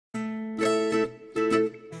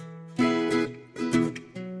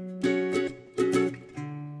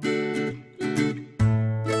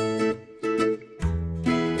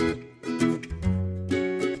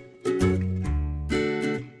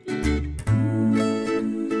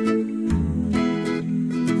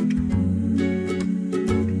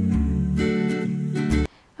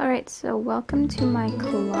welcome to my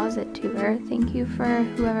closet tour. Thank you for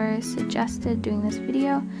whoever suggested doing this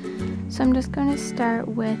video. So I'm just going to start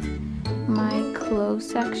with my clothes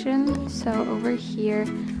section. So over here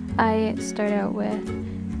I start out with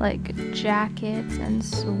like jackets and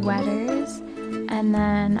sweaters, and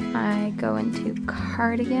then I go into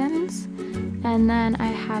cardigans, and then I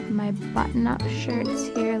have my button-up shirts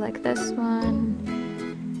here, like this one,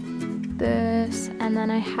 this, and then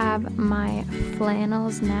I have my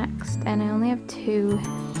flannels next, and I only have two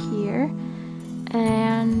here.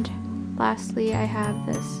 And lastly I have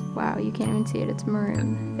this, wow, you can't even see it, it's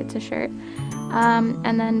maroon, it's a shirt.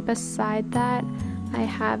 And then beside that I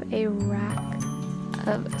have a rack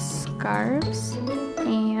of scarves,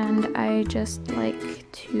 and I just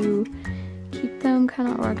like to keep them kind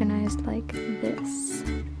of organized like this.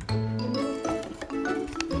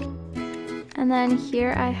 And then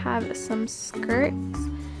here I have some skirts,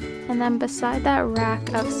 and then beside that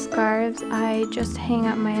rack of scarves I just hang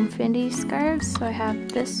up my infinity scarves. So I have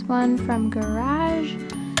this one from Garage,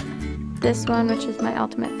 this one which is my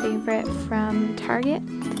ultimate favorite from Target,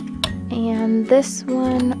 and this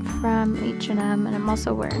one from H&M, and I'm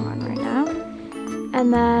also wearing one right now.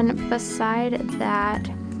 And then beside that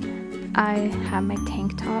I have my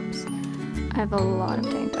tank tops. I have a lot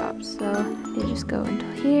of tank tops, so they just go into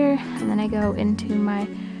here, and then I go into my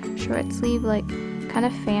short sleeve, like kind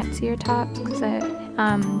of fancier tops, because I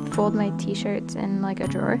fold my t-shirts in like a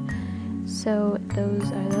drawer. So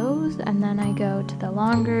those are those, and then I go to the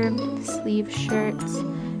longer sleeve shirts,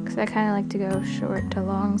 because I kind of like to go short to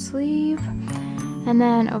long sleeve. And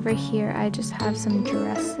then over here I just have some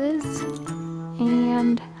dresses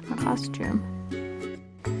and a costume.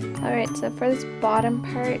 Alright, so for this bottom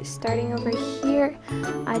part, starting over here,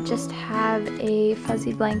 I just have a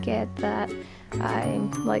fuzzy blanket that I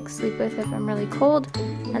like sleep with if I'm really cold,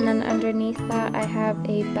 and then underneath that I have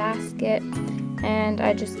a basket, and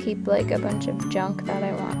I just keep like a bunch of junk that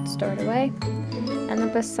I want stored away. And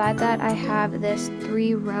then beside that I have this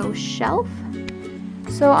 3-row shelf.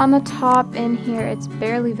 So on the top in here it's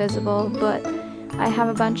barely visible, but I have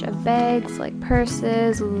a bunch of bags like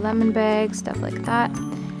purses, lemon bags, stuff like that.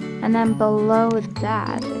 And then below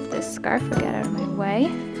that, if this scarf would get out of my way,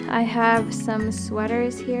 I have some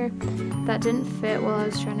sweaters here that didn't fit while I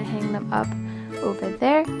was trying to hang them up over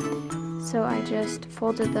there. So I just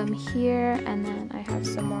folded them here, and then I have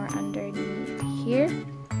some more underneath here.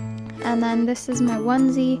 And then this is my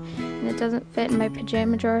onesie, and it doesn't fit in my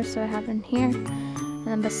pajama drawer, so I have it in here. And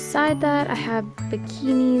then beside that I have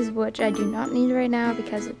bikinis, which I do not need right now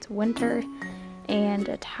because it's winter, and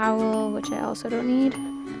a towel, which I also don't need.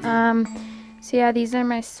 So yeah, these are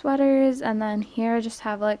my sweaters, and then here I just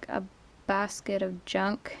have like a basket of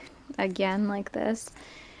junk, again like this,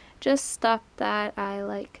 just stuff that I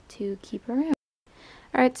like to keep around.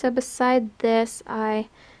 Alright, so beside this I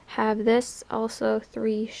have this also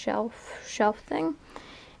 3 shelf thing,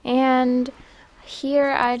 and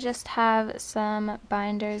here I just have some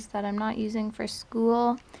binders that I'm not using for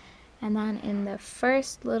school. And then in the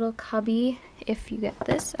first little cubby, if you get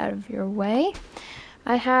this out of your way,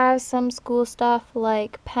 I have some school stuff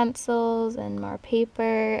like pencils and more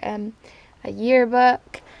paper and a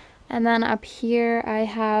yearbook. And then up here I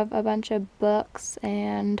have a bunch of books,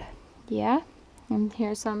 and yeah, and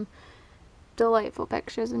here's some delightful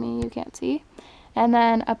pictures of me you can't see. And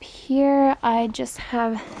then up here I just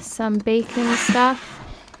have some baking stuff.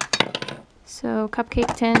 So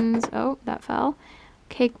cupcake tins, oh that fell,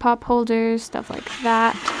 cake pop holders, stuff like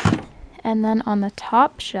that. And then on the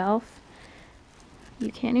top shelf,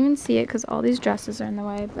 you can't even see it because all these dresses are in the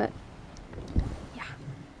way, but yeah,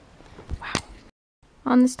 wow.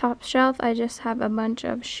 On this top shelf I just have a bunch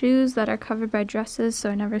of shoes that are covered by dresses, so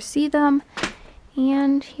I never see them.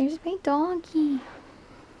 And here's my doggy.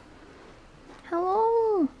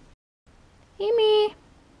 Hello. Amy.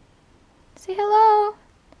 Say hello.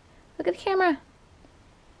 Look at the camera.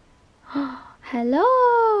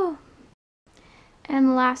 Hello.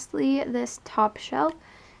 And lastly, this top shelf.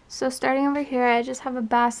 So starting over here, I just have a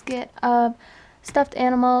basket of stuffed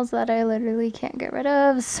animals that I literally can't get rid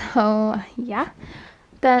of, so yeah.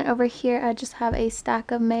 Then over here, I just have a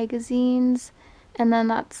stack of magazines, and then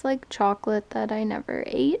that's like chocolate that I never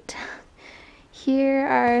ate. Here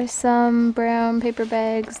are some brown paper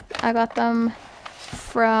bags. I got them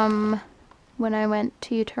from when I went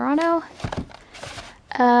to Toronto.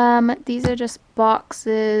 These are just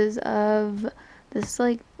boxes of this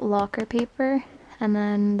like locker paper, and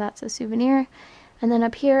then that's a souvenir. And then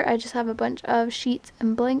up here I just have a bunch of sheets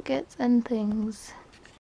and blankets and things.